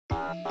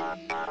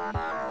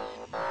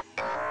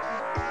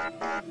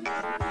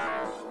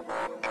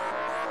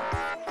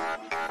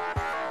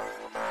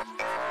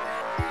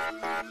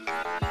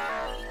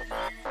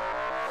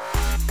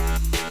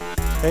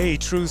Hey,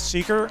 Truth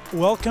Seeker.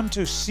 Welcome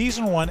to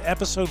Season 1,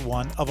 Episode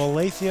 1 of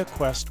Aletheia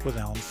Quest with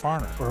Alan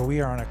Farner, where we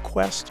are on a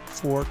quest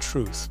for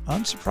truth.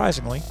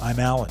 Unsurprisingly, I'm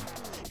Alan,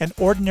 an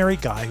ordinary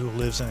guy who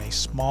lives in a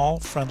small,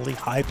 friendly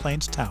High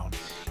Plains town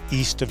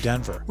east of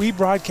Denver. We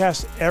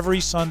broadcast every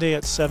Sunday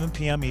at 7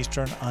 p.m.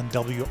 Eastern on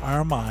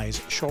WRMI's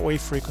shortwave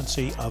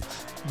frequency of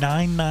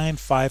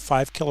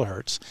 9955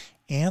 kilohertz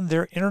and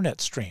their internet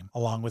stream,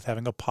 along with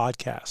having a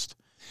podcast.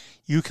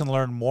 You can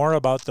learn more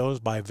about those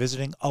by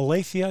visiting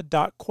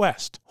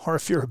aletheia.quest, or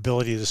if your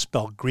ability to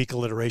spell Greek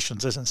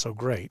alliterations isn't so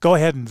great, go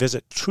ahead and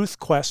visit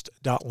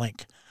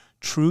truthquest.link,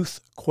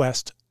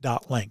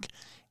 truthquest.link,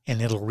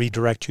 and it'll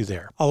redirect you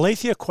there.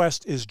 Aletheia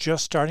Quest is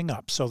just starting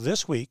up, so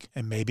this week,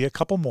 and maybe a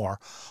couple more,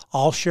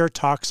 I'll share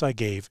talks I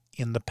gave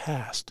in the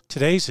past.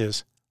 Today's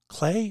is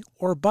Clay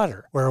or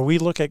Butter, where we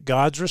look at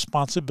God's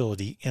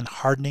responsibility in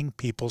hardening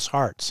people's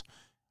hearts.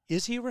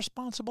 Is he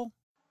responsible?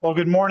 Well,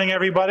 good morning,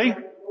 everybody.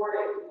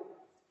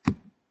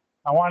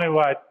 I want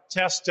to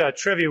test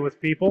trivia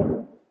with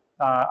people.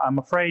 I'm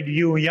afraid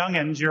you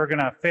youngins, you're going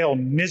to fail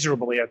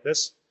miserably at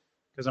this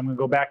because I'm going to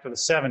go back to the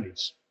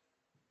 70s.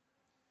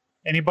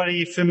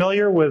 Anybody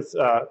familiar with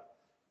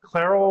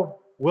Claro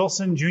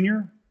Wilson Jr.?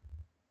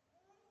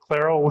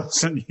 Claro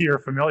Wilson, you're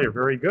familiar.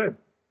 Very good.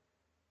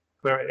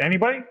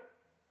 Anybody?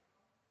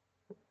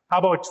 How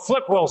about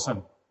Flip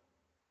Wilson?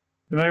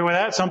 Familiar with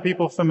that? Some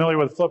people familiar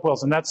with Flip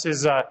Wilson. That's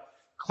his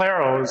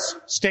Claro's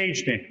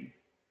stage name.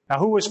 Now,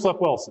 who was Flip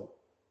Wilson?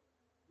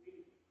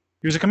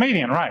 He was a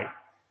comedian, right?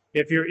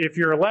 If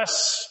you're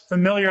less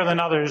familiar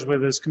than others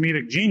with his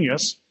comedic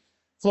genius,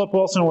 Flip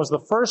Wilson was the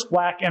first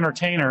black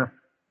entertainer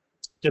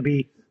to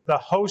be the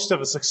host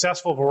of a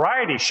successful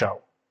variety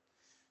show.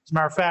 As a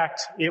matter of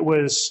fact, it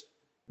was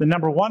the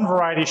 #1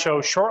 variety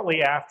show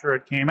shortly after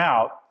it came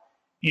out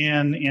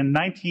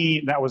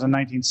that was in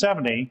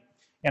 1970.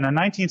 And in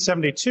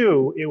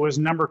 1972, it was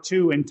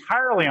 #2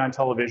 entirely on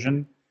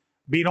television,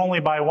 beat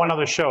only by one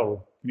other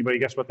show. Anybody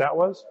guess what that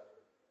was?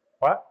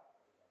 What?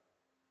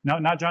 No,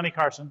 not Johnny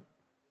Carson.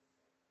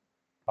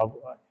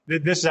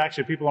 This is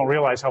actually, people don't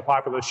realize how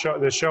popular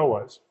this show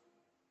was.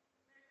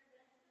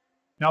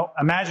 No,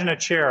 imagine a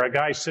chair, a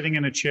guy sitting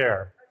in a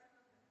chair.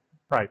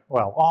 Right,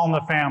 well, All in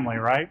the Family,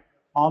 right?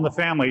 All in the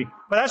Family.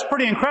 But that's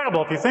pretty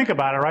incredible if you think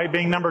about it, right?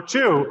 Being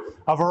 #2,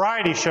 a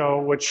variety show,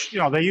 which,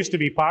 they used to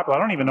be popular.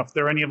 I don't even know if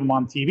there are any of them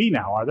on TV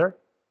now, are there?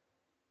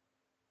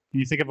 Can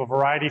you think of a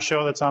variety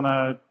show that's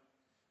on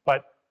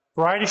but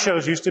variety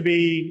shows used to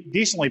be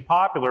decently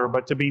popular,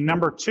 but to be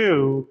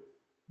 #2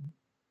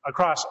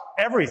 across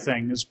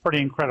everything is pretty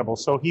incredible.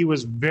 So he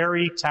was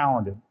very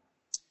talented.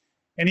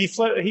 And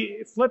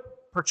Flip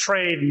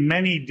portrayed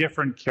many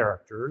different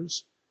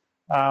characters,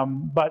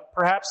 but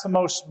perhaps the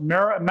most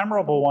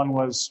memorable one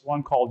was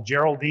one called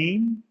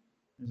Geraldine.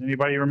 Does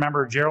anybody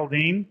remember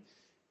Geraldine?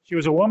 She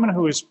was a woman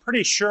who was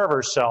pretty sure of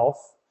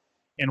herself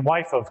and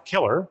wife of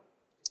killer,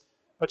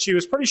 but she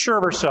was pretty sure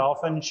of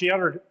herself, and she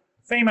uttered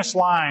famous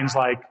lines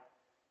like,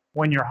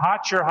 "When you're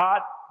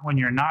hot, when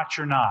you're not,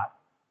 you're not."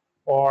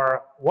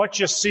 Or, "What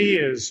you see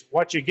is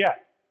what you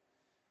get."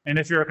 And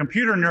if you're a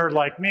computer nerd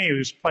like me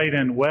who's played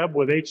in web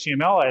with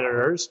HTML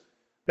editors,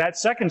 that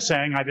second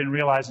saying, I didn't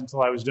realize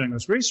until I was doing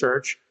this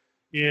research,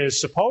 is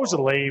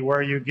supposedly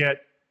where you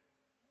get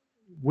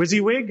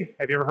WYSIWYG.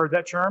 Have you ever heard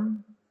that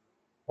term?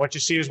 What you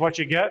see is what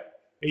you get.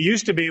 It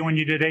used to be when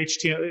you did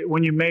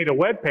when you made a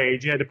web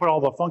page, you had to put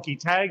all the funky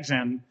tags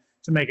in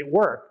to make it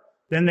work.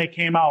 Then they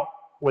came out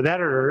with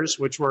editors,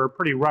 which were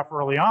pretty rough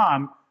early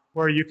on,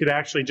 where you could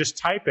actually just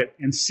type it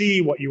and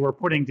see what you were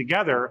putting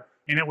together,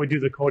 and it would do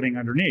the coding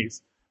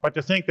underneath. But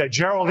to think that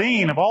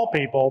Geraldine, of all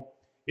people,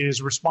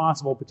 is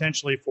responsible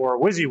potentially for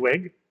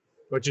WYSIWYG,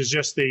 which is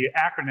just the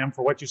acronym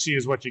for what you see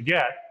is what you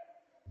get,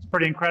 it's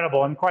pretty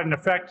incredible and quite an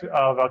effect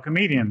of a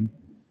comedian.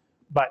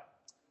 But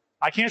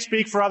I can't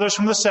speak for others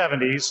from the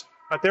 70s,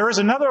 but there is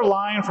another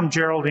line from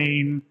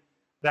Geraldine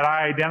that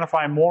I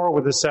identify more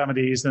with the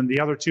 70s than the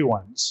other two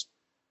ones.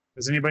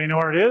 Does anybody know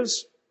what it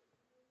is?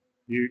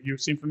 You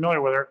seem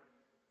familiar with her.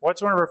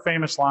 What's one of her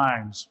famous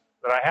lines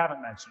that I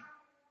haven't mentioned?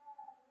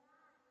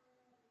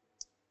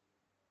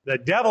 "The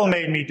devil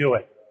made me do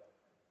it."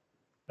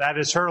 That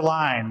is her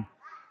line.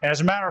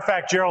 As a matter of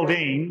fact,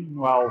 Geraldine,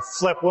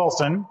 Flip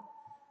Wilson,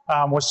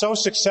 was so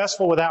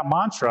successful with that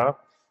mantra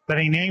that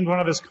he named one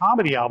of his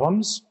comedy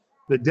albums,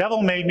 "The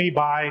Devil Made Me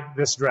Buy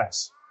This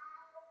Dress."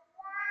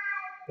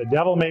 The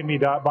devil made me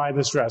buy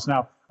this dress.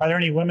 Now, are there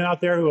any women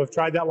out there who have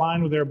tried that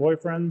line with their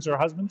boyfriends or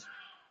husbands?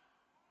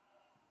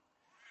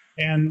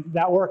 And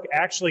that work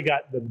actually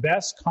got the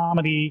Best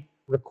Comedy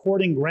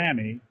Recording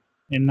Grammy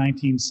in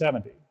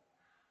 1970.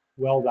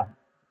 Well done.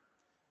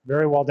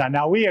 Very well done.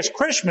 Now, we as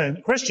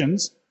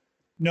Christians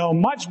know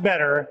much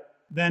better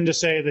than to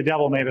say the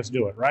devil made us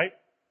do it, right?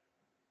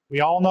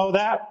 We all know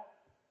that.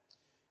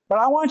 But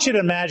I want you to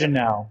imagine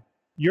now,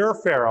 you're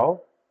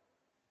Pharaoh,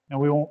 and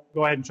we won't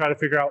go ahead and try to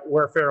figure out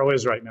where Pharaoh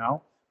is right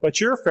now,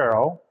 but you're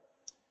Pharaoh,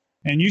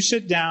 and you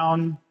sit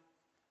down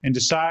and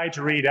decide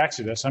to read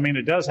Exodus. I mean,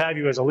 it does have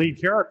you as a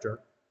lead character,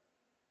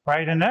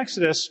 right? In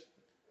Exodus,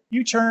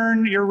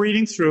 you're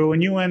reading through,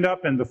 and you end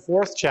up in the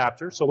 4th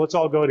chapter. So let's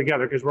all go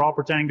together, because we're all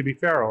pretending to be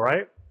Pharaoh,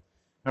 right?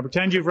 Now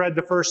pretend you've read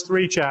the first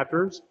 3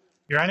 chapters.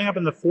 You're ending up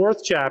in the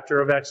 4th chapter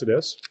of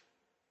Exodus.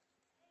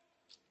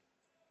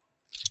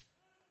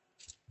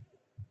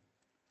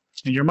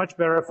 And you're much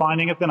better at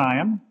finding it than I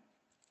am.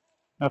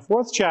 Now,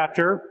 4th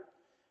chapter,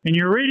 and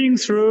you're reading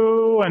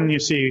through, and you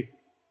see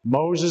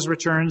Moses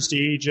returns to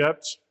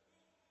Egypt.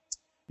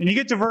 And you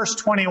get to verse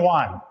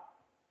 21,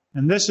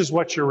 and this is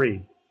what you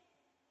read.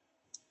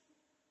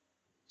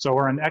 So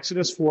we're in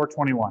Exodus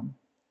 4:21.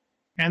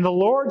 And the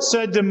Lord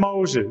said to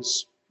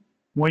Moses,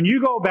 when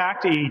you go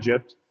back to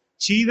Egypt,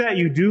 see that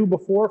you do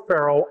before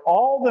Pharaoh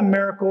all the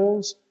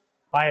miracles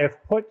I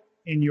have put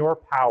in your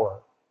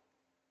power.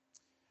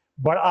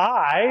 But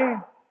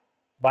I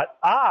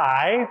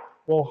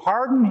will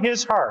harden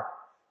his heart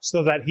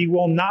so that he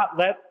will not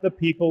let the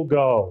people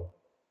go.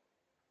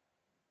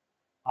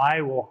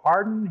 I will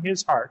harden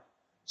his heart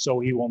so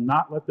he will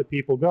not let the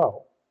people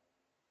go.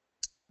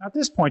 Now, at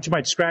this point, you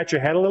might scratch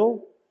your head a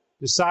little,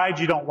 decide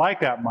you don't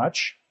like that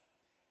much,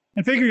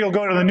 and figure you'll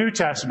go to the New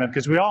Testament,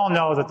 because we all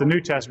know that the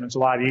New Testament's a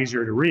lot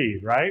easier to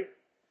read, right?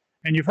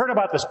 And you've heard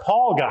about this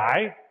Paul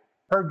guy,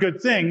 heard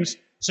good things,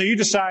 so you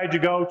decide to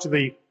go to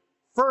the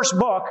first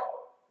book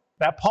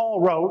that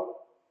Paul wrote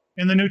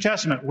in the New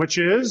Testament, which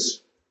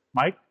is,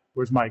 Mike,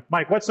 where's Mike?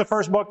 Mike, what's the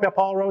first book that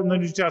Paul wrote in the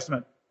New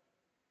Testament?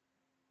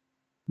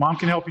 Mom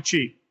can help you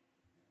cheat.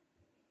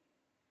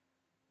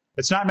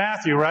 It's not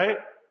Matthew, right?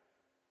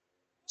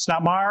 It's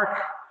not Mark.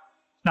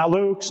 It's not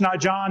Luke. It's not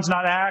John. It's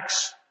not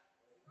Acts.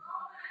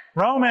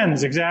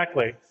 Romans,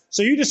 exactly.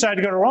 So you decide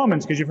to go to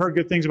Romans because you've heard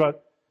good things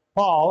about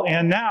Paul,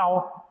 and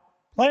now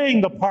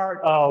playing the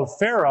part of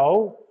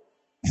Pharaoh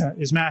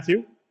is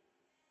Matthew.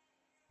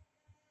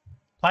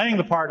 Playing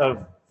the part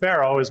of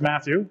Pharaoh is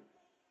Matthew.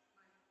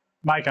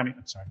 Mike.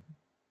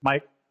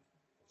 Mike.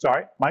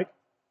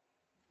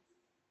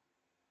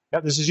 Yeah,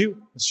 this is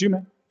you. This is you,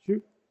 man. It's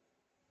you.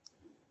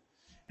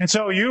 And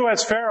so you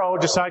as Pharaoh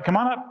decide, come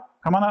on up,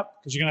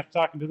 because you're going to have to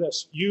talk into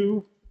this.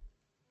 You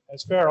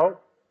as Pharaoh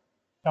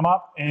come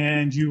up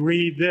and you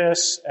read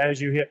this as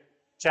you hit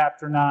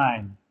chapter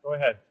 9. Go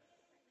ahead.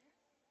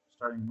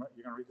 You're going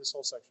to read this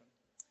whole section.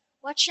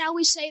 What shall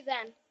we say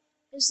then?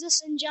 Is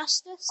this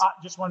injustice?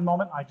 Just one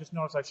moment. I just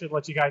noticed I should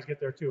let you guys get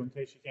there too in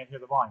case you can't hear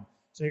the volume.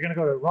 So you're going to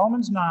go to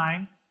Romans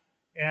 9,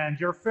 and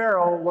you're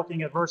Pharaoh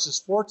looking at verses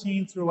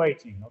 14 through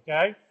 18,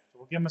 okay? So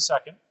we'll give him a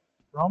second.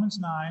 Romans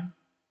 9,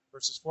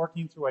 verses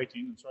 14 through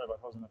 18. I'm sorry about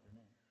holding up your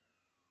name.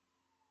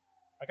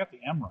 I got the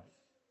M right,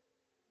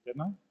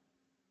 didn't I?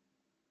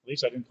 At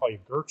least I didn't call you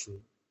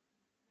Gertrude.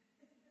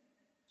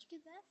 Where'd you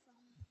get that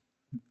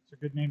from? It's a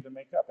good name to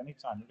make up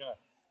anytime.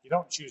 You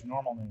don't choose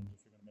normal names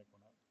if you're going to make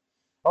one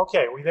up.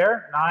 Okay, are we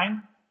there?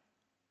 9.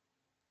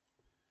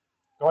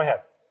 Go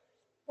ahead.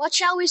 What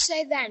shall we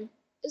say then?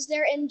 Is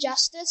there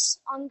injustice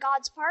on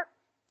God's part?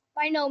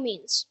 By no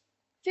means.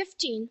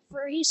 15,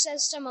 for he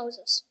says to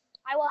Moses,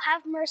 I will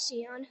have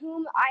mercy on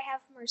whom I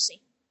have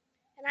mercy,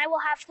 and I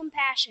will have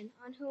compassion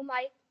on whom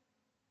I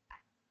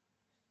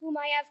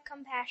have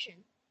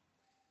compassion.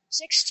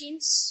 16.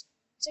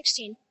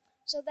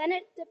 So then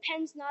it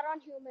depends not on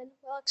human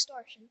will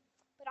extortion,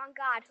 but on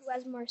God who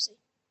has mercy.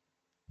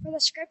 For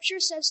the scripture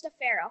says to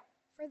Pharaoh,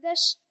 for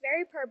this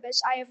very purpose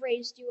I have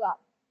raised you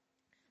up,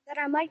 that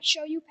I might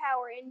show you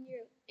power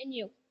in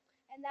you,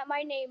 and that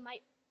my name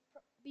might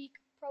be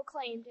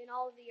proclaimed in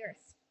all of the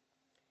earth.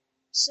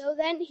 So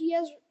then he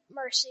has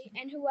mercy,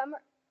 and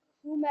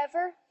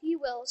whomever he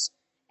wills,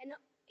 and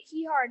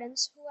he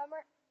hardens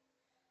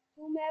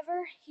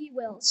whomever he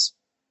wills.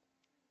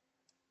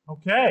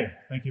 Okay,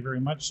 thank you very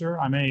much, sir.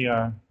 I may,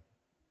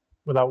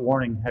 without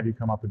warning, have you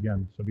come up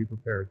again, so be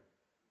prepared.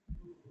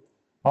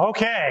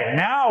 Okay,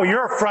 now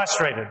you're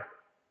frustrated,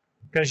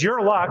 because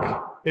your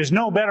luck is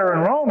no better in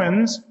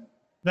Romans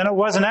than it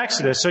was in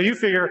Exodus. So you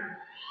figure,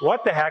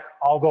 what the heck,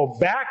 I'll go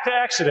back to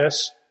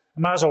Exodus, I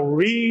might as well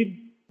read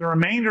the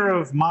remainder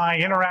of my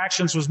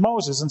interactions with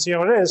Moses and see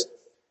how it is.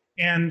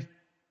 And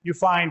you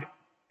find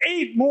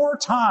 8 more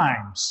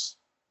times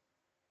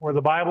where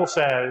the Bible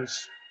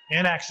says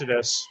in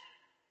Exodus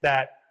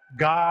that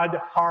God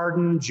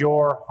hardened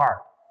your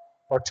heart.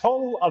 For a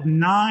total of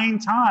 9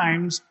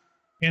 times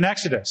in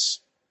Exodus.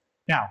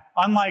 Now,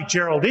 unlike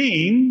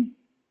Geraldine,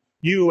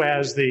 you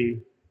as the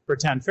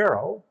pretend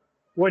Pharaoh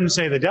wouldn't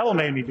say the devil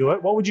made me do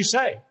it. What would you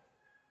say?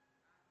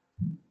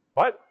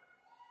 What?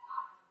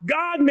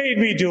 God made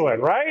me do it,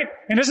 right?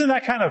 And isn't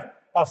that kind of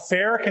a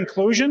fair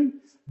conclusion?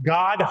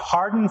 God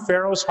hardened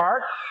Pharaoh's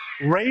heart,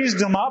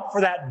 raised him up for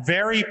that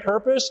very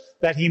purpose,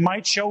 that he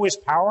might show his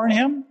power in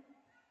him.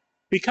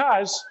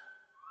 Because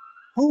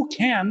who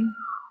can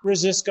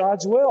resist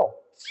God's will?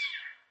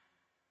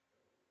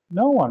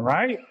 No one,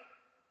 right?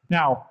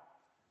 Now,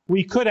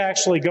 we could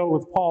actually go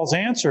with Paul's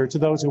answer to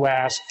those who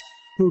ask,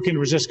 who can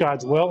resist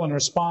God's will, and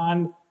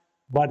respond,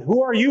 but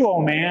who are you,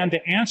 O man,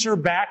 to answer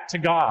back to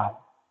God?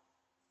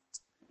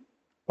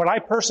 But I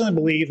personally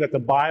believe that the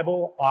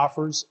Bible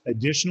offers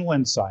additional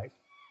insight,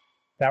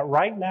 that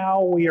right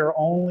now we are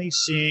only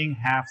seeing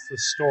half the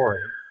story.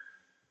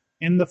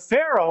 And the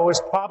Pharaoh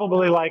is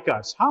probably like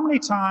us. How many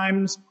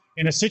times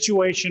in a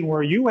situation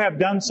where you have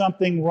done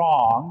something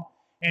wrong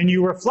and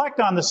you reflect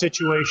on the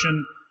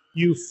situation,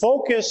 you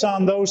focus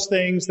on those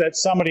things that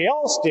somebody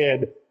else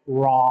did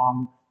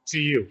wrong to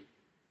you?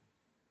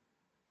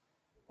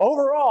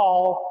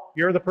 Overall,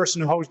 you're the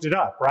person who hosed it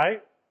up,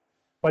 right?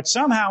 But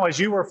somehow as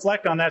you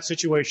reflect on that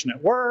situation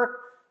at work,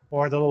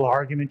 or the little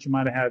argument you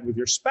might have had with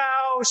your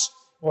spouse,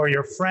 or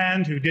your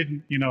friend who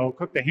didn't,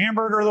 cook the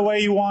hamburger the way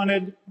you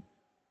wanted,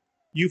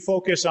 you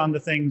focus on the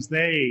things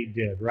they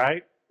did,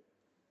 right?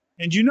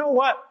 And you know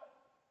what?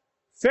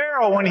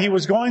 Pharaoh, when he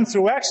was going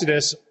through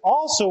Exodus,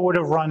 also would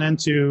have run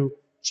into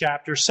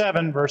chapter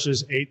 7,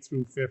 verses 8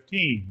 through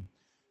 15.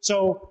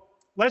 So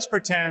let's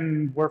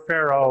pretend we're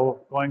Pharaoh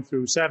going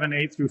through 7,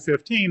 8 through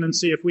 15 and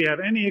see if we have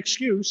any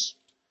excuse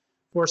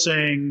for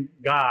saying,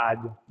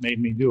 God made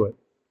me do it.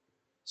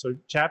 So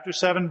chapter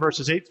 7,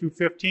 verses 8 through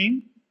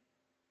 15.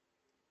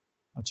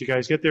 Once you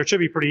guys get there, it should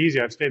be pretty easy.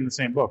 I've stayed in the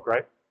same book,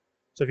 right?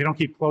 So if you don't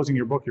keep closing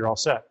your book, you're all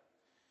set.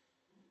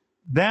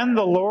 Then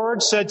the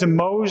Lord said to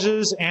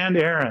Moses and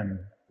Aaron,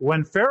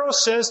 when Pharaoh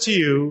says to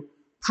you,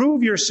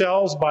 prove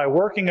yourselves by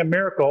working a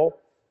miracle,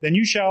 then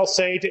you shall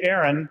say to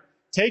Aaron,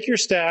 take your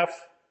staff.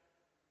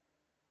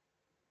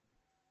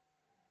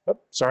 Let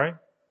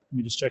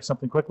me just check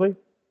something quickly.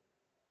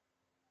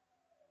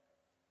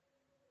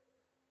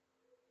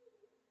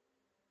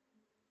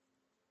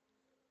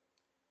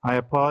 I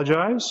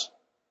apologize.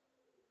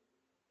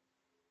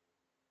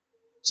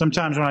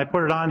 Sometimes when I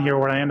put it on here,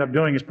 what I end up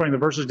doing is putting the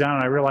verses down,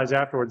 and I realize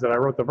afterwards that I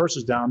wrote the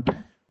verses down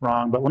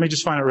wrong. But let me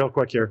just find it real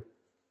quick here.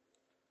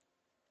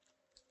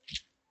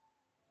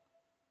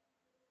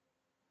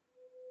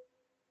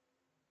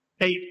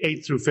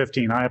 8 through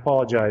 15. I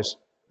apologize.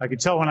 I could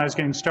tell when I was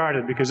getting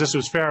started because this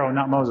was Pharaoh,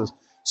 not Moses.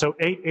 So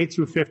 8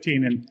 through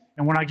 15.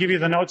 And when I give you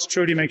the notes,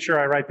 Trudy, make sure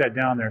I write that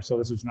down there so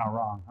this is not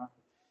wrong.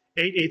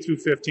 8 through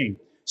 15.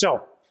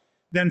 So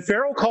then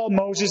Pharaoh called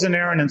Moses and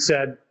Aaron and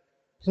said,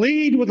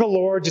 plead with the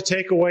Lord to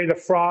take away the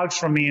frogs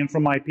from me and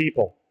from my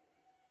people.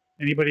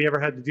 Anybody ever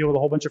had to deal with a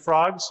whole bunch of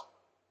frogs?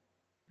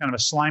 Kind of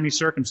a slimy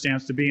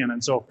circumstance to be in.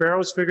 And so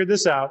Pharaoh's figured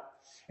this out.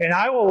 And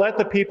I will let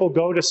the people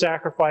go to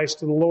sacrifice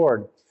to the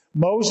Lord.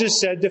 Moses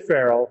said to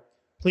Pharaoh,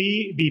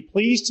 be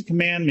pleased to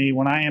command me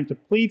when I am to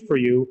plead for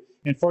you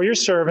and for your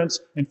servants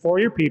and for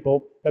your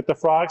people, that the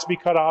frogs be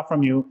cut off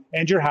from you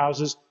and your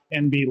houses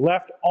and be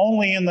left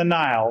only in the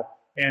Nile.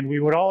 And we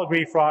would all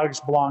agree frogs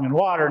belong in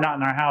water, not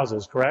in our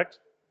houses, correct?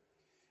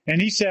 And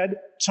he said,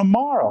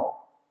 tomorrow.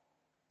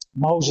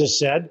 Moses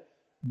said,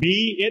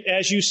 be it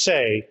as you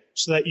say,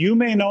 so that you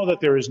may know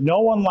that there is no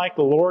one like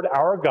the Lord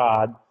our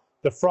God.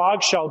 The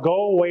frogs shall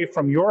go away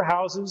from your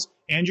houses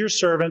and your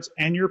servants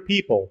and your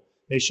people.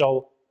 They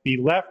shall be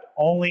left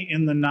only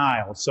in the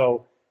Nile.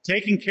 So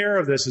taking care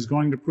of this is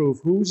going to prove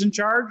who's in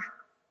charge?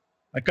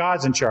 That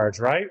God's in charge,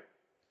 right?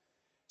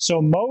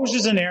 So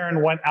Moses and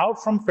Aaron went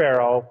out from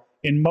Pharaoh,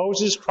 and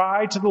Moses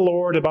cried to the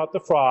Lord about the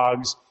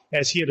frogs,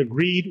 as he had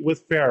agreed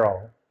with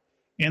Pharaoh.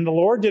 And the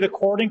Lord did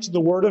according to the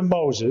word of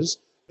Moses.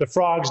 The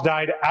frogs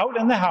died out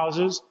in the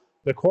houses,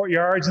 the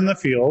courtyards, and the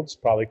fields.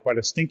 Probably quite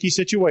a stinky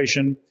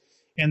situation.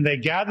 And they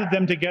gathered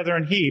them together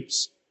in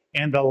heaps,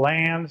 and the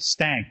land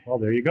stank. Well,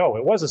 there you go.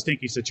 It was a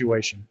stinky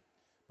situation.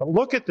 But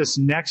look at this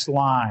next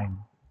line.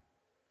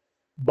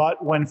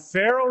 But when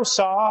Pharaoh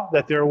saw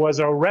that there was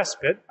a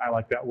respite, I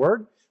like that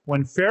word.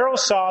 When Pharaoh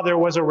saw there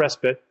was a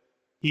respite,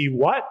 he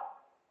what?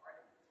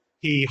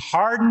 He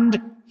hardened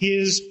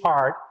his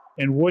heart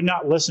and would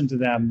not listen to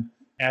them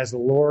as the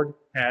Lord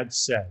had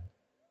said.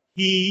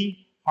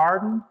 He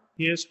hardened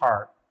his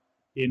heart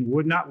and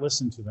would not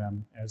listen to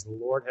them as the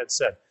Lord had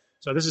said.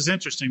 So this is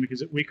interesting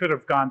because we could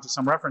have gone to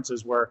some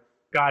references where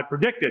God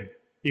predicted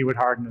he would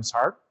harden his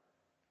heart.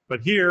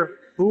 But here,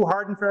 who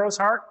hardened Pharaoh's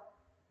heart?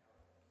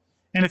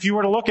 And if you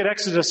were to look at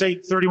Exodus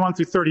 8, 31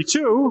 through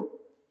 32,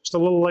 just a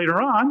little later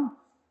on,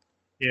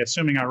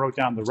 assuming I wrote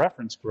down the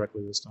reference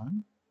correctly this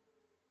time.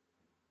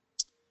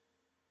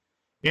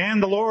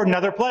 And the Lord,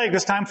 another plague,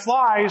 this time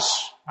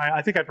flies.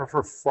 I think I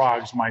prefer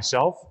frogs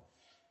myself.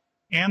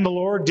 And the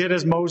Lord did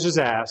as Moses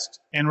asked,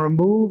 and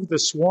removed the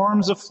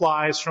swarms of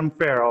flies from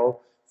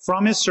Pharaoh,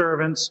 from his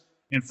servants,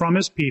 and from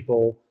his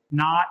people.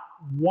 Not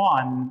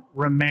one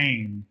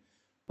remained.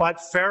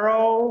 But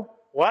Pharaoh,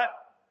 what?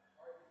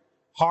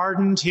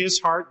 Hardened his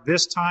heart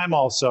this time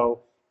also,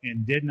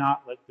 and did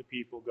not let the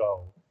people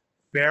go.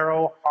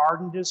 Pharaoh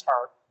hardened his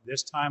heart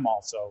this time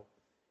also,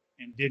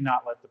 and did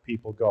not let the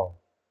people go.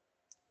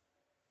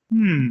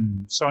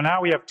 So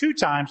now we have 2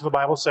 times the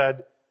Bible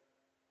said,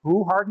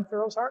 who hardened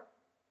Pharaoh's heart?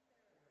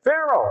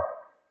 Pharaoh.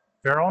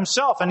 Pharaoh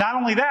himself. And not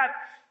only that,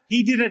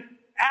 he did it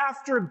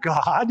after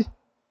God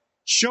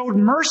showed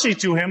mercy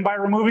to him by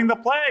removing the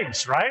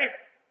plagues, right?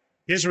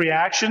 His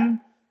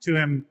reaction to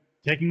him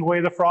taking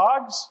away the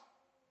frogs,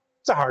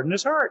 to harden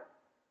his heart.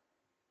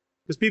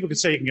 Because people could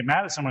say you can get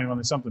mad at somebody when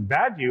there's something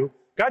bad to you.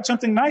 God did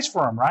something nice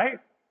for him, right?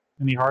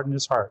 And he hardened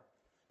his heart.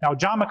 Now,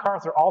 John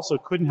MacArthur also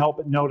couldn't help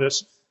but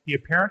notice the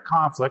apparent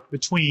conflict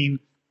between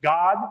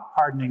God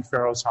hardening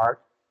Pharaoh's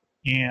heart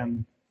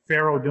and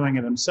Pharaoh doing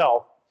it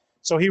himself.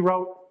 So he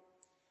wrote,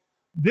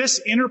 "This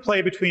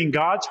interplay between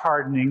God's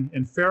hardening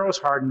and Pharaoh's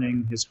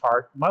hardening his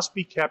heart must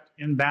be kept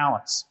in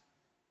balance.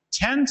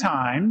 10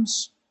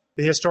 times,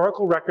 the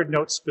historical record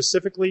notes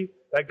specifically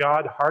that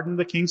God hardened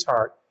the king's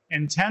heart,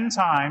 and 10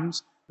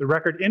 times the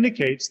record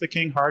indicates the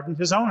king hardened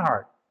his own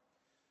heart.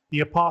 The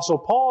Apostle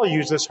Paul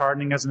used this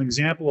hardening as an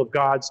example of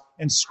God's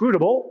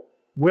inscrutable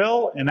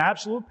will and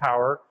absolute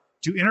power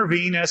to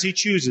intervene as he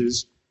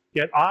chooses,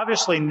 yet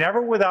obviously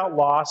never without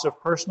loss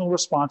of personal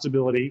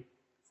responsibility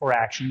for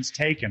actions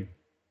taken."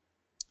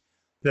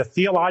 The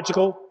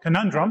theological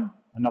conundrum,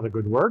 another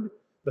good word,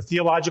 the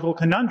theological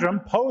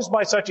conundrum posed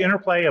by such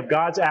interplay of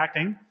God's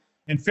acting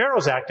and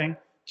Pharaoh's acting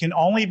can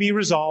only be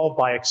resolved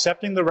by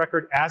accepting the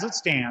record as it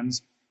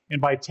stands and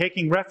by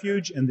taking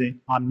refuge in the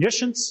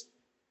omniscience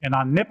and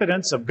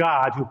omnipotence of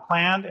God, who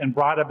planned and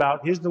brought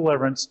about his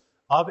deliverance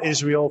of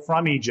Israel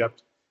from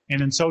Egypt,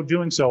 and in so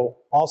doing so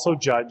also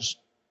judged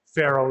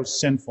Pharaoh's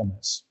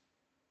sinfulness.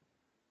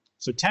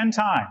 So 10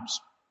 times.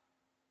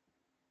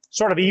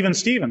 Sort of even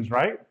Stevens,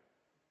 right?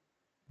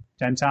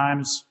 10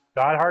 times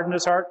God hardened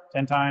his heart,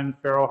 10 times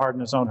Pharaoh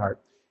hardened his own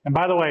heart. And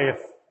by the way,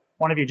 if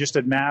one of you just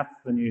did math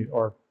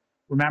or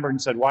remembered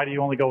and said, why do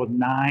you only go with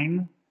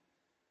 9?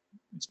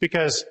 It's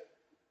because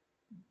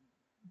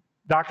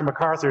Dr.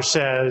 MacArthur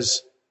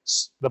says,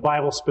 the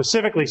Bible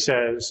specifically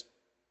says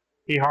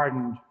he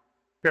hardened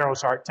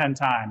Pharaoh's heart 10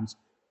 times.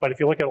 But if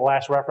you look at the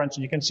last reference,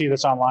 and you can see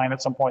this online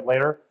at some point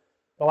later,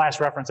 the last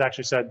reference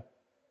actually said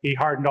he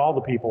hardened all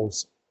the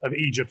peoples of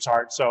Egypt's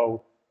heart.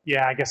 So,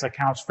 yeah, I guess that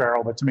counts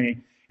Pharaoh, but to me.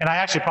 And I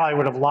actually probably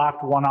would have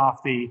lopped one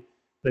off the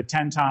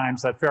 10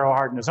 times that Pharaoh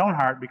hardened his own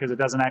heart, because it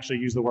doesn't actually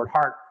use the word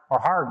heart or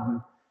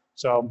harden.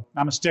 So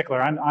I'm a stickler.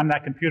 I'm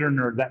that computer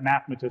nerd, that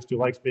mathematist who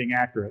likes being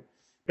accurate.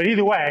 But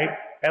either way,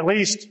 at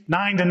least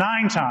 9 to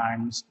 9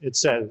 times it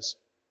says.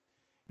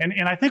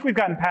 And I think we've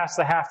gotten past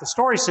the half the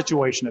story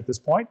situation at this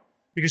point,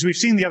 because we've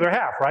seen the other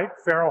half, right?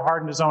 Pharaoh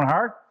hardened his own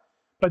heart.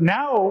 But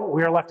now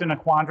we are left in a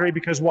quandary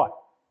because what?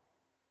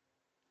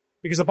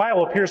 Because the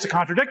Bible appears to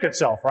contradict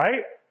itself,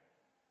 right?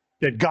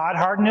 Did God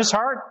harden his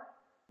heart?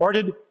 Or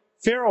did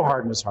Pharaoh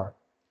harden his heart?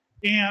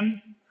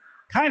 And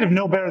kind of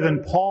no better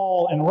than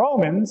Paul in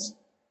Romans,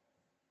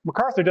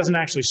 MacArthur doesn't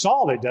actually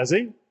solve it, does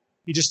he?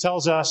 He just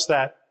tells us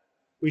that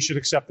we should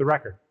accept the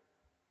record.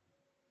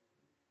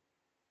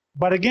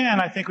 But again,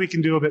 I think we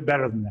can do a bit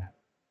better than that.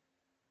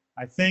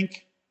 I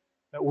think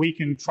that we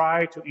can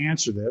try to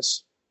answer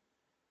this.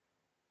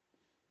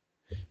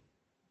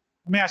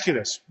 Let me ask you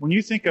this. When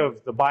you think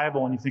of the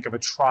Bible and you think of a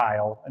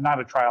trial, and not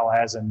a trial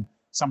as in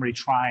somebody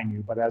trying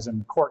you, but as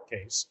in a court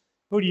case,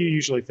 who do you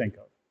usually think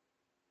of?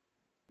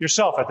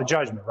 Yourself at the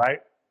judgment, right?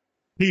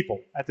 People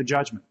at the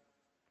judgment.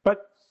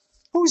 But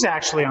who's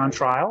actually on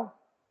trial?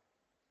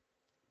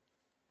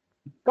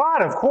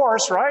 God, of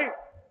course, right?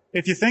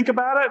 If you think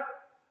about it.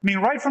 I mean,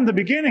 right from the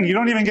beginning, you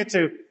don't even get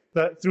to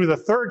through the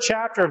 3rd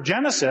chapter of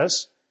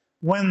Genesis,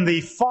 when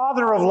the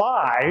father of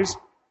lies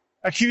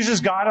accuses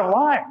God of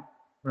lying.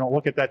 We don't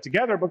look at that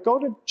together, but go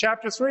to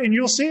chapter 3 and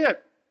you'll see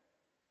it.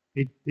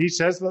 He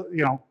says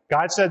that,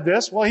 God said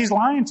this. Well, he's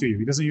lying to you.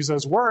 He doesn't use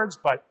those words,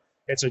 but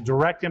it's a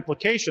direct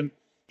implication.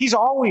 He's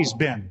always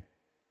been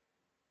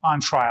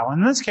on trial.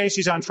 And in this case,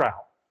 he's on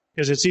trial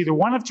because it's either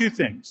one of two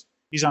things.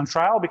 He's on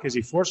trial because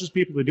he forces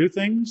people to do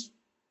things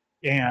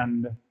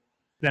and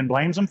then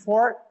blames them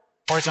for it,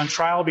 or he's on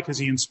trial because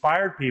he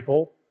inspired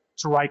people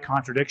to write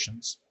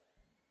contradictions.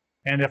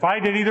 And if I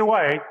did either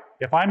way,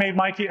 if I made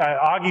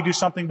Augie do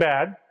something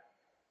bad,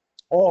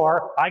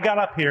 or I got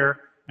up here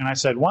and I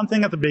said one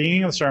thing at the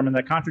beginning of the sermon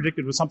that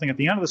contradicted with something at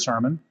the end of the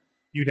sermon,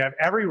 you'd have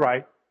every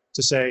right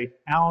to say,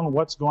 Alan,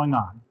 what's going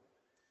on?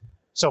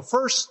 So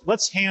first,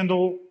 let's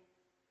handle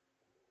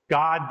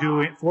God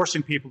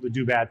forcing people to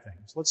do bad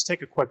things. Let's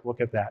take a quick look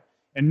at that.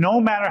 And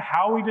no matter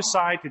how we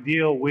decide to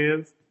deal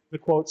with the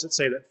quotes that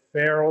say that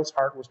Pharaoh's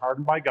heart was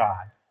hardened by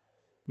God,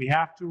 we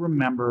have to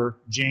remember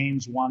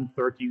James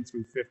 1:13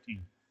 through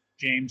 15.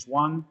 James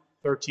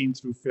 1:13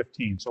 through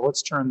 15. So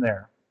let's turn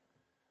there.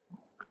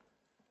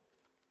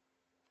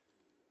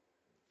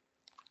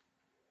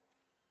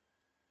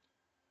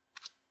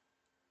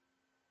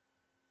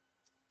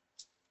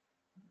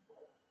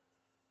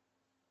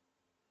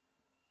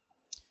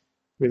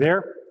 We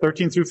there?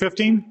 13 through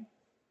 15?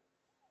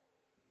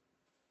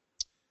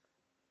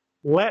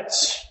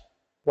 Let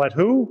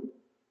who?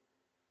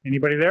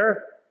 Anybody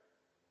there?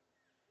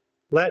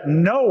 Let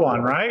no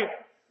one, right?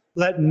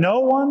 Let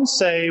no one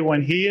say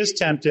when he is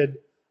tempted,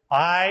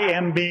 I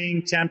am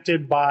being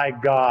tempted by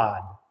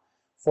God.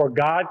 For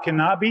God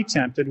cannot be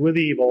tempted with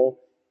evil,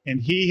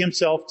 and he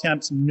himself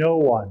tempts no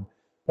one.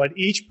 But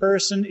each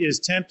person is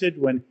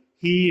tempted when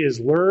he is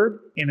lured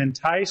and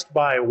enticed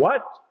by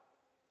what?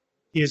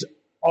 His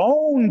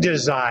own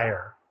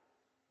desire.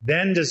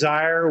 Then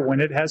desire, when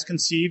it has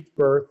conceived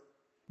birth,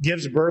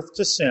 gives birth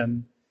to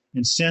sin,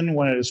 and sin,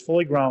 when it is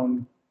fully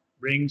grown,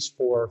 brings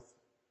forth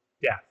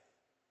death.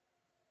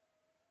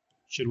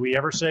 Should we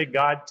ever say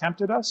God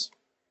tempted us?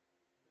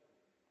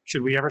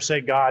 Should we ever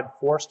say God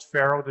forced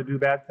Pharaoh to do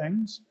bad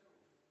things?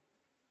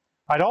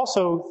 I'd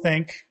also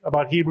think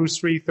about Hebrews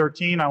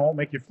 3:13. I won't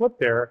make you flip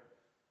there,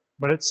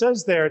 but it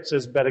says there,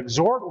 but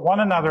exhort one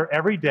another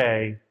every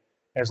day,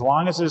 as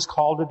long as it is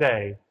called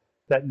today,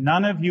 that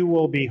none of you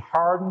will be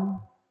hardened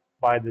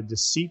by the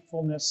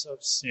deceitfulness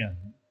of sin.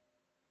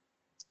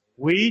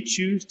 We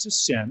choose to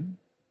sin,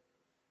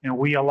 and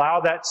we allow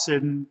that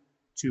sin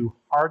to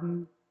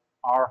harden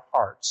our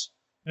hearts.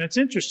 And it's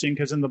interesting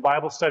because in the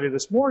Bible study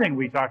this morning,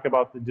 we talked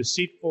about the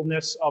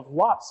deceitfulness of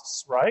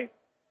lusts, right?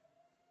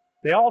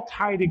 They all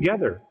tie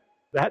together.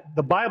 That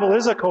the Bible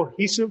is a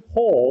cohesive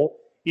whole,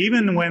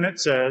 even when it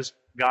says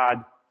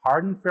God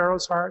hardened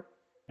Pharaoh's heart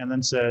and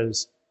then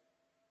says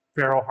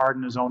Pharaoh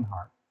hardened his own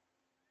heart.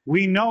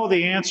 We know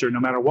the answer, no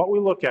matter what we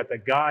look at,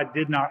 that God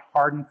did not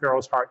harden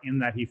Pharaoh's heart in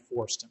that he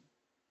forced him.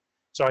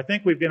 So I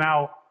think we've been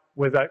out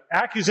with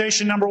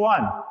accusation number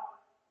one.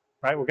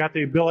 Right? We've got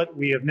the ability.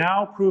 We have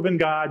now proven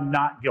God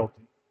not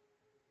guilty.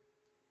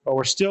 But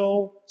we're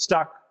still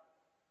stuck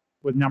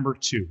with number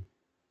two.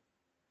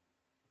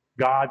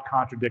 God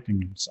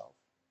contradicting himself.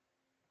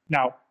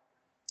 Now,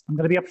 I'm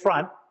going to be up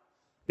front.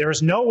 There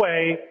is no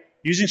way,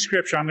 using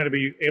Scripture, I'm going to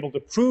be able to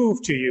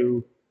prove to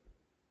you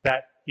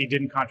that he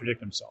didn't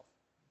contradict himself.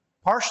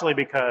 Partially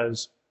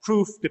because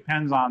proof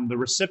depends on the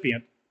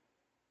recipient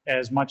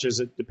as much as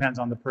it depends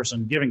on the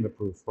person giving the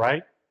proof,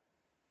 right?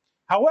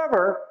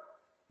 However,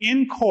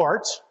 in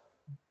court,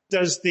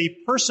 does the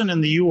person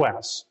in the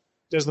U.S.,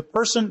 does the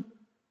person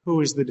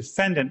who is the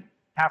defendant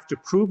have to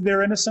prove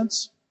their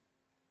innocence?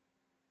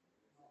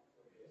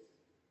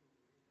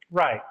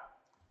 Right.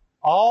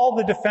 All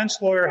the defense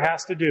lawyer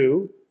has to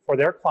do for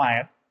their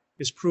client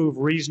is prove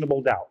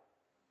reasonable doubt.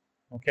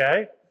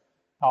 Okay?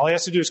 All he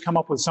has to do is come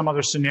up with some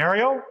other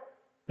scenario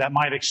that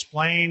might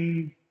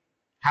explain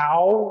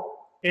how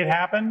it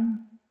happened,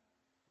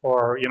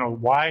 or,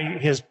 why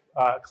his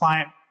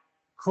client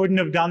couldn't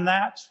have done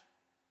that,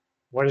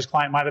 what his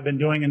client might have been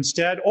doing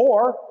instead,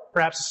 or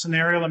perhaps a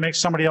scenario that makes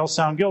somebody else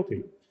sound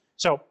guilty.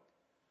 So,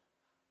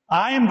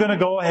 I am going to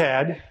go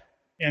ahead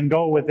and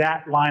go with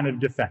that line of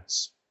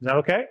defense. Is that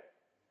okay?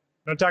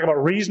 I'm going to talk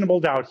about reasonable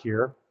doubt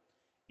here.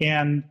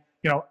 And,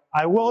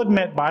 I will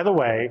admit, by the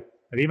way,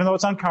 that even though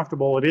it's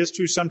uncomfortable, it is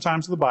true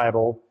sometimes in the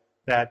Bible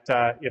that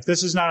if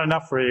this is not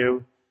enough for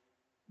you,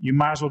 you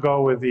might as well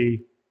go with the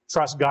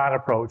trust God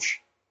approach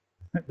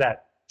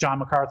that John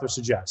MacArthur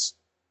suggests.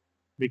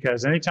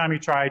 Because anytime you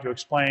try to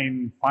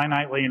explain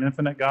finitely an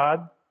infinite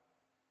God,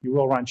 you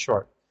will run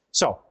short.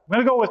 So, I'm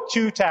going to go with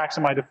two tacks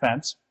in my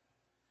defense.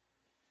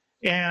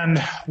 And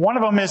one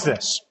of them is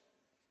this.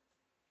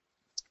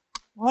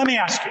 Well, let me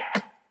ask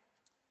you.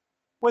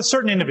 With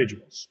certain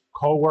individuals,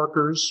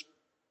 co-workers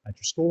at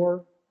your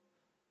store,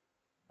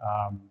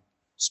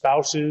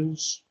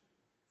 spouses,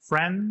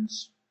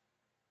 friends,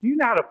 do you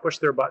know how to push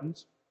their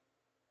buttons?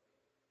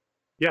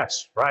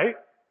 Yes, right?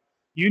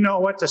 You know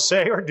what to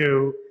say or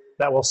do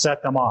that will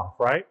set them off,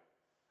 right?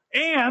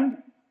 And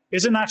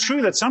is it not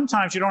true that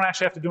sometimes you don't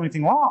actually have to do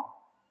anything wrong,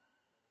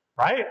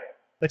 right?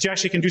 That you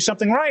actually can do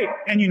something right,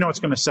 and you know it's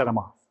going to set them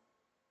off.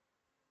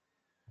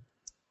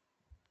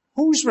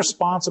 Who's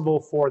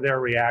responsible for their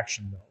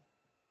reaction, though?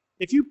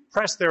 If you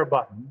press their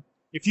button,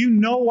 if you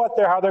know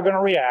how they're going to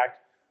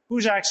react,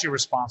 who's actually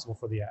responsible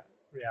for the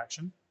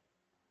reaction?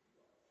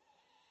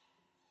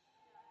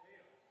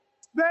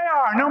 They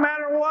are, no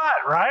matter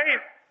what, right?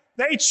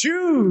 They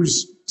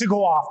choose to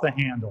go off the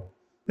handle.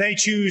 They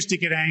choose to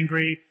get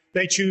angry.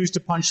 They choose to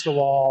punch the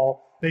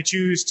wall. They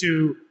choose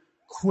to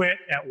quit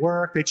at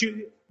work. They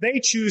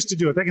choose to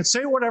do it. They can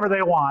say whatever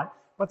they want,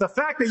 but the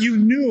fact that you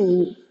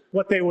knew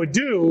what they would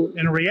do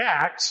and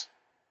react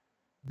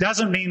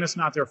doesn't mean it's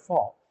not their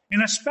fault.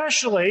 And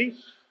especially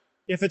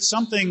if it's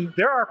something,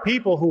 there are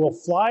people who will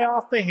fly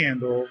off the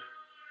handle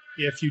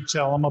if you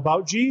tell them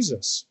about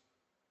Jesus.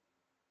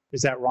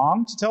 Is that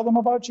wrong to tell them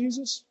about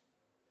Jesus?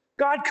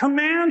 God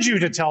commands you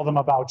to tell them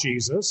about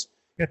Jesus,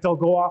 yet they'll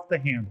go off the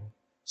handle.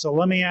 So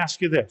let me ask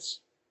you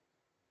this.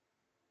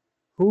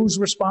 Who's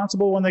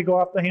responsible when they go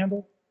off the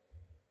handle?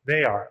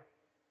 They are.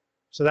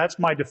 So that's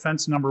my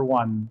defense number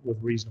one with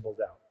reasonable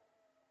doubt.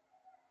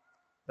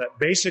 That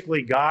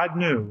basically God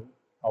knew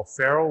how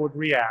Pharaoh would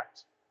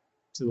react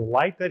to the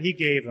light that he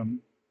gave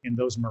him in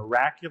those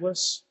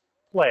miraculous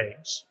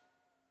plagues.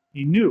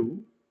 He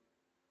knew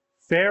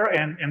Pharaoh,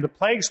 and the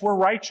plagues were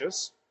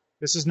righteous.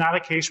 This is not a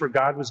case where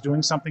God was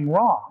doing something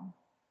wrong.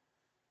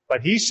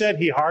 But he said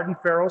he hardened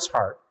Pharaoh's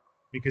heart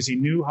because he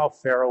knew how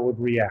Pharaoh would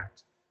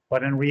react.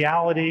 But in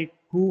reality,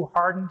 who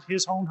hardened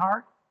his own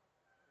heart?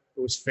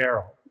 It was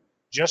Pharaoh.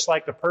 Just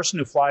like the person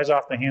who flies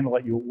off the handle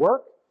at you at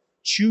work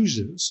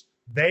chooses,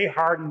 they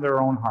harden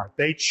their own heart.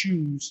 They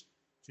choose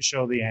to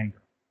show the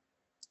anger.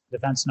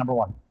 Defense number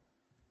one.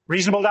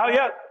 Reasonable doubt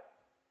yet?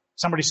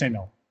 Somebody say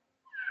no.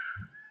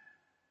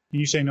 Can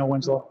you say no,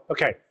 Winslow?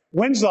 Okay.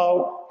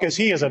 Winslow, because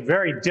he is a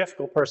very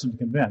difficult person to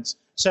convince,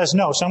 says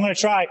no. So I'm going to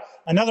try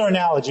another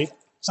analogy.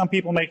 Some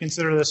people may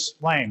consider this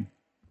lame.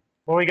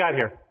 What do we got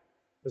here?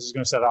 This is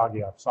going to set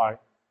Augie up. Sorry.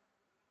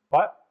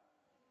 What?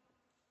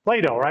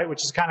 Play-Doh, right?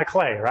 Which is kind of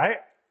clay, right?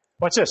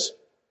 What's this?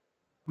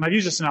 I'm going to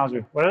use this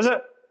analogy. What is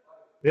it?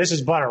 This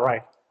is butter,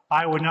 right?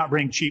 I would not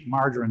bring cheap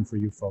margarine for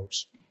you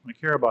folks. I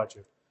care about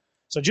you.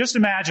 So just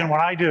imagine what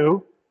I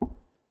do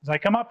is I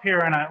come up here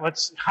and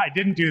I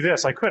didn't do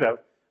this. I could have.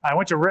 I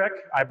went to Rick.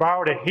 I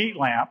borrowed a heat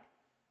lamp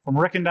from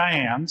Rick and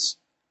Diane's,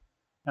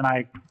 and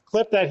I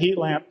clipped that heat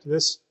lamp to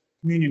this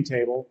communion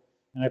table,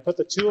 and I put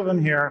the two of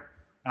them here,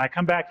 and I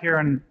come back here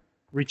and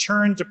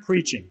return to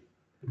preaching.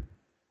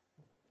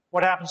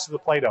 What happens to the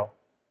Play-Doh?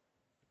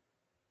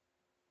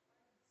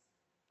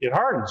 It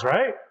hardens,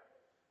 right?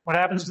 What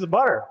happens to the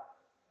butter?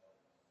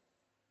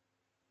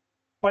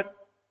 But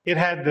it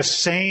had the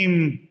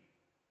same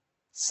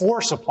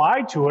force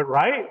applied to it,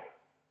 right?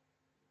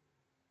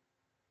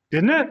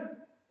 Didn't it?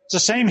 It's the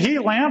same heat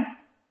lamp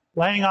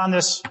laying on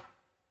this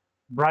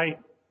bright,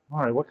 all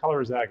right, what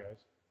color is that, guys?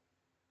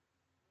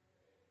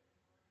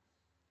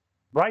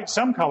 Bright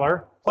some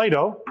color,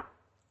 Play-Doh,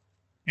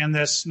 and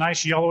this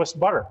nice yellowish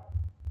butter,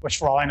 which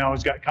for all I know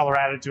has got color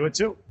added to it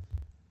too.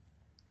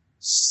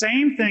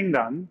 Same thing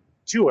done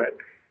to it.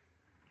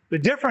 The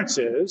difference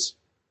is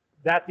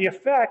that the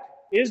effect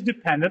is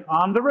dependent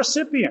on the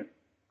recipient,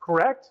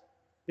 correct?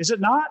 Is it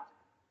not?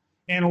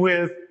 And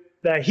with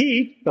the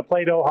heat, the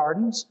Play-Doh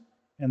hardens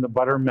and the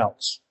butter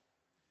melts.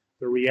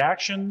 The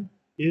reaction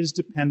is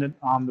dependent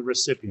on the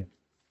recipient.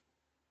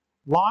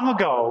 Long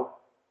ago,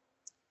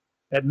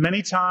 at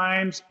many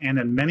times and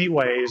in many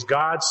ways,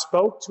 God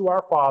spoke to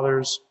our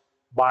fathers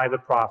by the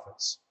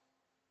prophets.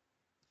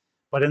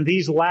 But in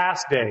these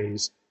last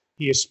days,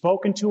 He has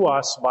spoken to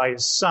us by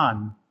His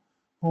Son,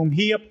 whom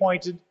He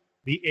appointed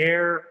the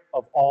heir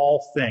of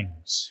all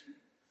things,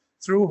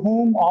 through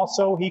whom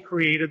also He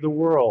created the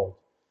world.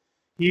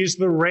 He is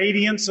the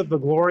radiance of the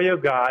glory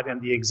of God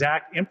and the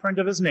exact imprint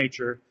of His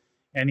nature,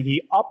 and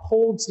He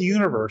upholds the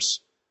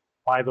universe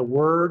by the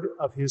word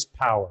of His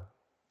power.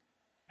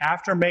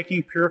 After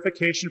making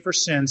purification for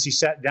sins, He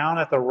sat down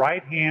at the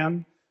right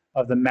hand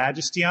of the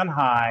Majesty on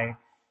high,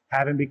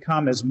 having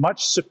become as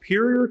much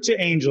superior to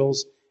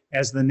angels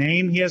as the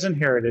name He has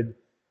inherited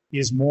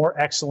is more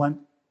excellent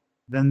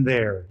than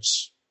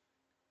theirs.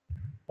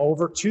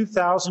 Over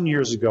 2,000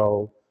 years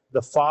ago,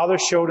 the Father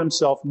showed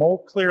Himself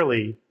more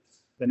clearly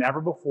than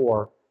ever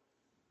before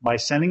by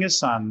sending His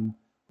Son,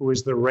 who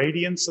is the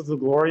radiance of the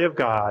glory of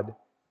God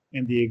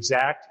and the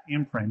exact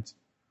imprint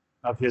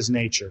of His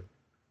nature.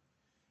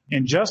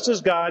 And just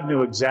as God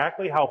knew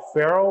exactly how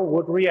Pharaoh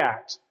would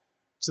react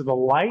to the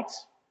light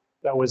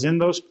that was in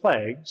those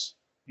plagues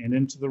and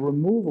into the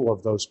removal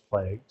of those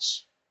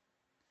plagues,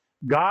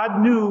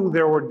 God knew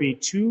there would be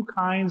two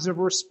kinds of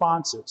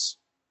responses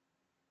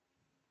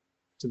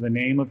to the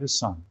name of His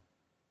Son.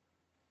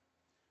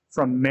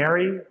 From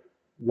Mary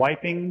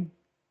wiping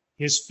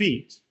His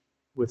feet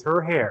with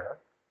her hair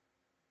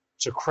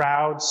to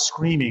crowds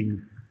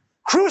screaming,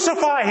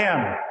 "Crucify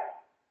Him!"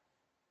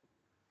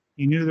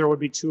 He knew there would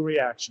be two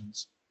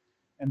reactions.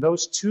 And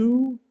those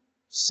two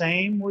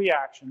same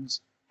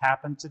reactions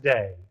happen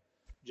today.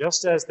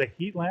 Just as the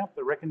heat lamp,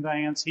 the Rick and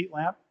Diane's heat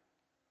lamp,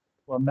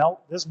 will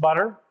melt this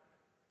butter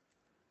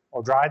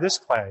or dry this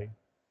clay,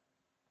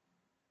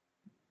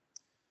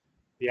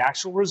 the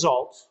actual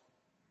result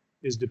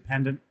is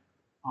dependent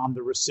on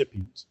the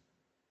recipient.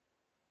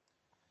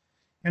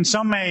 And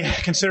some may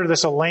consider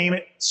this a lame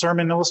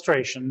sermon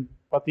illustration,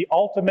 but the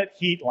ultimate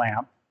heat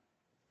lamp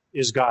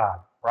is God,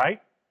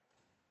 right?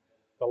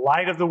 The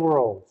light of the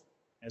world,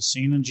 as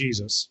seen in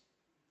Jesus.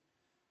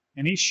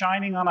 And He's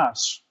shining on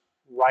us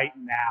right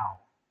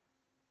now.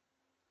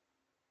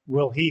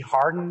 Will He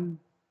harden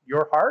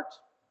your heart?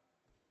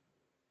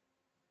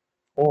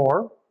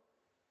 Or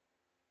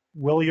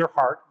will your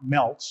heart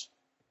melt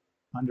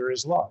under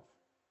His love?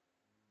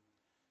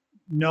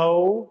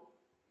 No,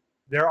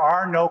 there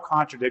are no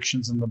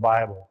contradictions in the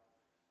Bible.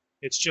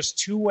 It's just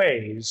two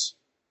ways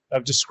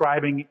of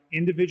describing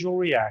individual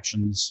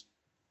reactions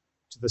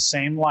to the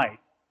same light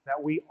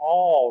that we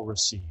all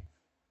receive.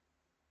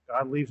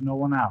 God leaves no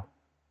one out.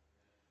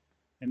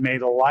 And may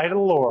the light of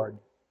the Lord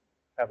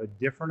have a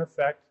different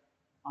effect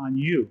on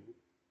you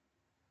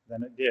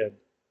than it did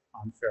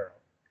on Pharaoh.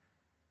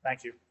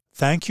 Thank you.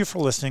 Thank you for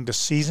listening to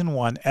Season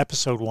 1,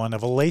 Episode 1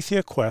 of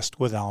Aletheia Quest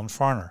with Alan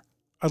Farner.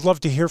 I'd love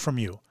to hear from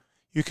you.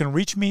 You can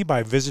reach me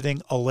by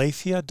visiting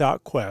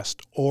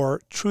aletheia.quest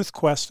or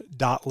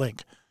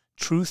truthquest.link,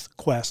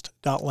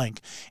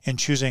 truthquest.link, and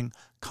choosing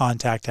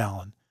Contact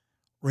Alan.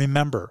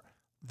 Remember,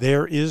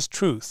 there is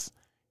truth.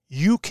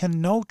 You can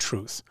know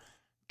truth.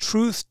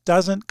 Truth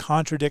doesn't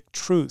contradict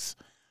truth.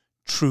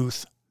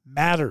 Truth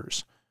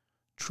matters.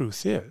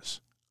 Truth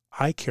is,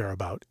 I care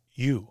about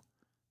you.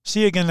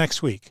 See you again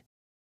next week.